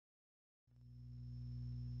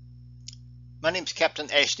My name is Captain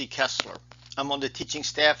Ashley Kessler. I'm on the teaching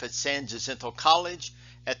staff at San Jacinto College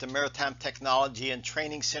at the Maritime Technology and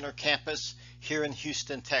Training Center campus here in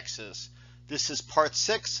Houston, Texas. This is part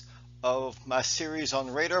 6 of my series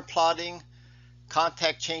on radar plotting,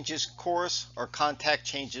 contact changes course, or contact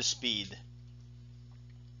changes speed.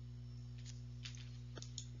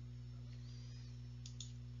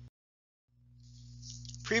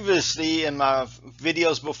 Previously, in my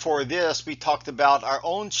videos before this, we talked about our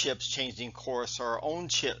own ships changing course, or our own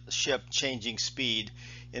ship changing speed.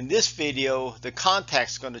 In this video, the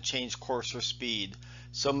contact's going to change course or speed.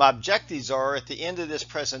 So my objectives are, at the end of this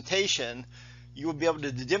presentation, you will be able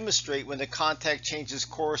to demonstrate when the contact changes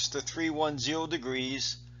course to 310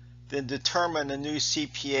 degrees, then determine a new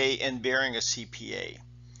CPA and bearing a CPA.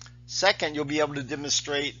 Second, you'll be able to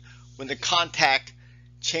demonstrate when the contact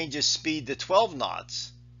changes speed to 12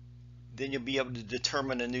 knots, then you'll be able to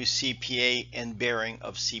determine a new CPA and bearing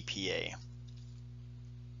of CPA.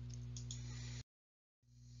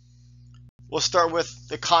 We'll start with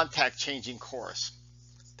the contact changing course.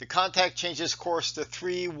 The contact changes course to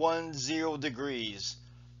 310 degrees.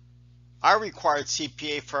 Our required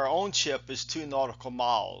CPA for our own ship is 2 nautical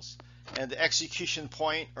miles, and the execution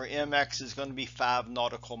point, or MX, is going to be 5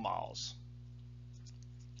 nautical miles.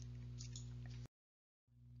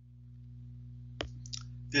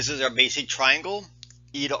 This is our basic triangle.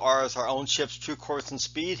 E to R is our own ship's true course and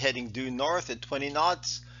speed, heading due north at 20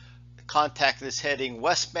 knots. The contact is heading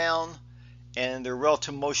westbound, and the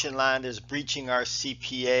relative motion line is breaching our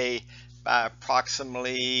CPA by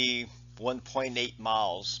approximately 1.8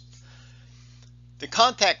 miles. The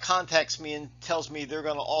contact contacts me and tells me they're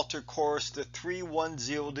going to alter course to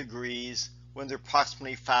 310 degrees when they're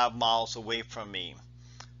approximately 5 miles away from me.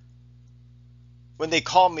 When they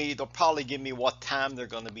call me, they'll probably give me what time they're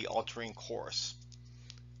going to be altering course.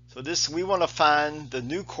 So we want to find the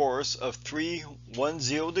new course of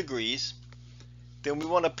 310 degrees. Then we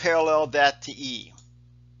want to parallel that to E.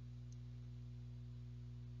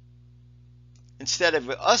 Instead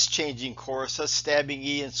of us changing course, us stabbing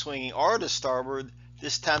E and swinging R to starboard,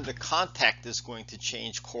 this time the contact is going to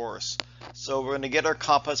change course. So we're going to get our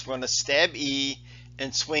compass, we're going to stab E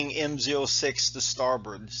and swing M06 to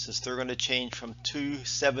starboard, since they're going to change from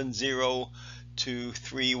 270 to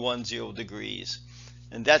 310 degrees.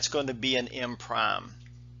 And that's going to be an M prime.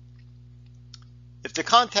 If the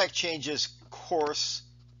contact changes course,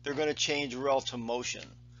 they're going to change relative motion.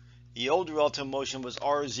 The old relative motion was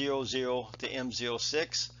R00 to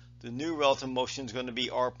M06. The new relative motion is going to be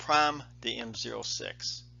R prime to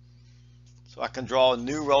M06. So I can draw a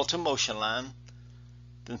new relative motion line,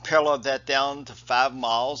 then parallel that down to 5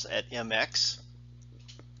 miles at MX,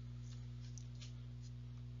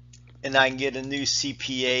 and I can get a new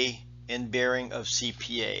CPA and bearing of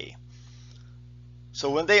CPA.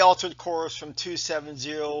 So when they altered course from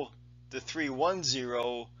 270 to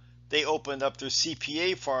 310, they opened up their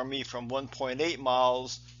CPA for me from 1.8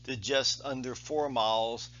 miles to just under 4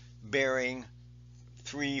 miles, bearing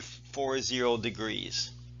 340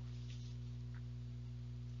 degrees.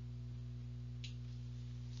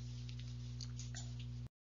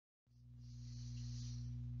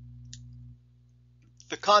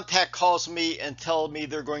 The contact calls me and tells me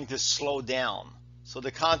they're going to slow down. So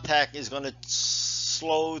the contact is going to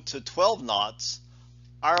slow to 12 knots.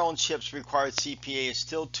 Our own ship's required CPA is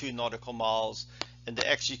still 2 nautical miles, and the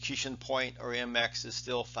execution point, or MX, is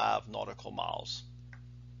still 5 nautical miles.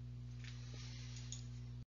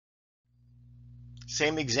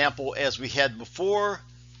 Same example as we had before,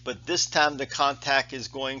 but this time the contact is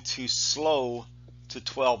going to slow to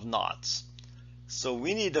 12 knots. So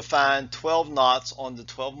we need to find 12 knots on the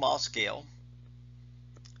 12-mile scale.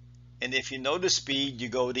 And if you know the speed, you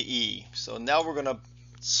go to E. So now we're going to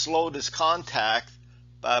slow this contact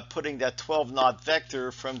by putting that 12-knot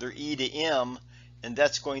vector from their E to M, and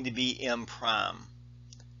that's going to be M prime.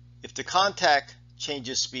 If the contact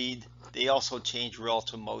changes speed, they also change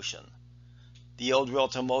relative motion. The old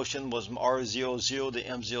relative motion was from R00 to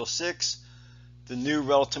M06. The new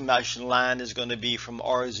relative motion line is going to be from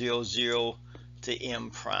R00 to M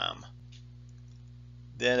prime.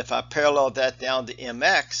 Then if I parallel that down to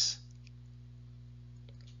MX,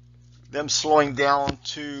 them slowing down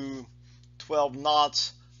to 12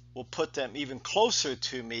 knots will put them even closer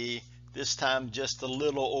to me, this time just a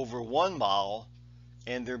little over 1 mile,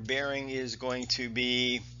 and their bearing is going to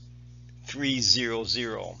be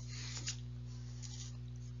 300.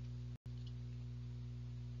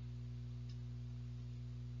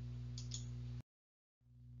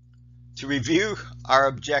 To review our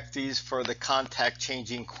objectives for the contact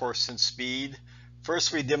changing course and speed,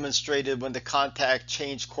 first we demonstrated when the contact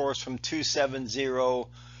changed course from 270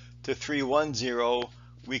 to 310,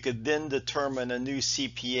 we could then determine a new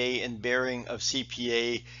CPA and bearing of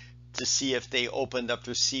CPA to see if they opened up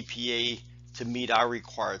their CPA to meet our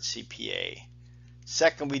required CPA.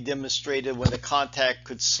 Second, we demonstrated when the contact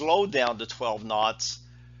could slow down to 12 knots,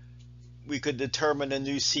 we could determine a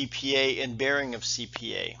new CPA and bearing of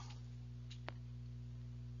CPA.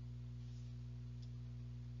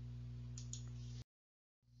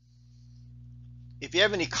 If you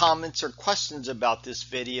have any comments or questions about this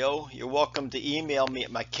video, you're welcome to email me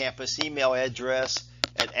at my campus email address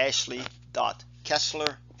at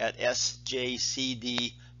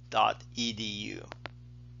ashley.kessler@sjcd.edu.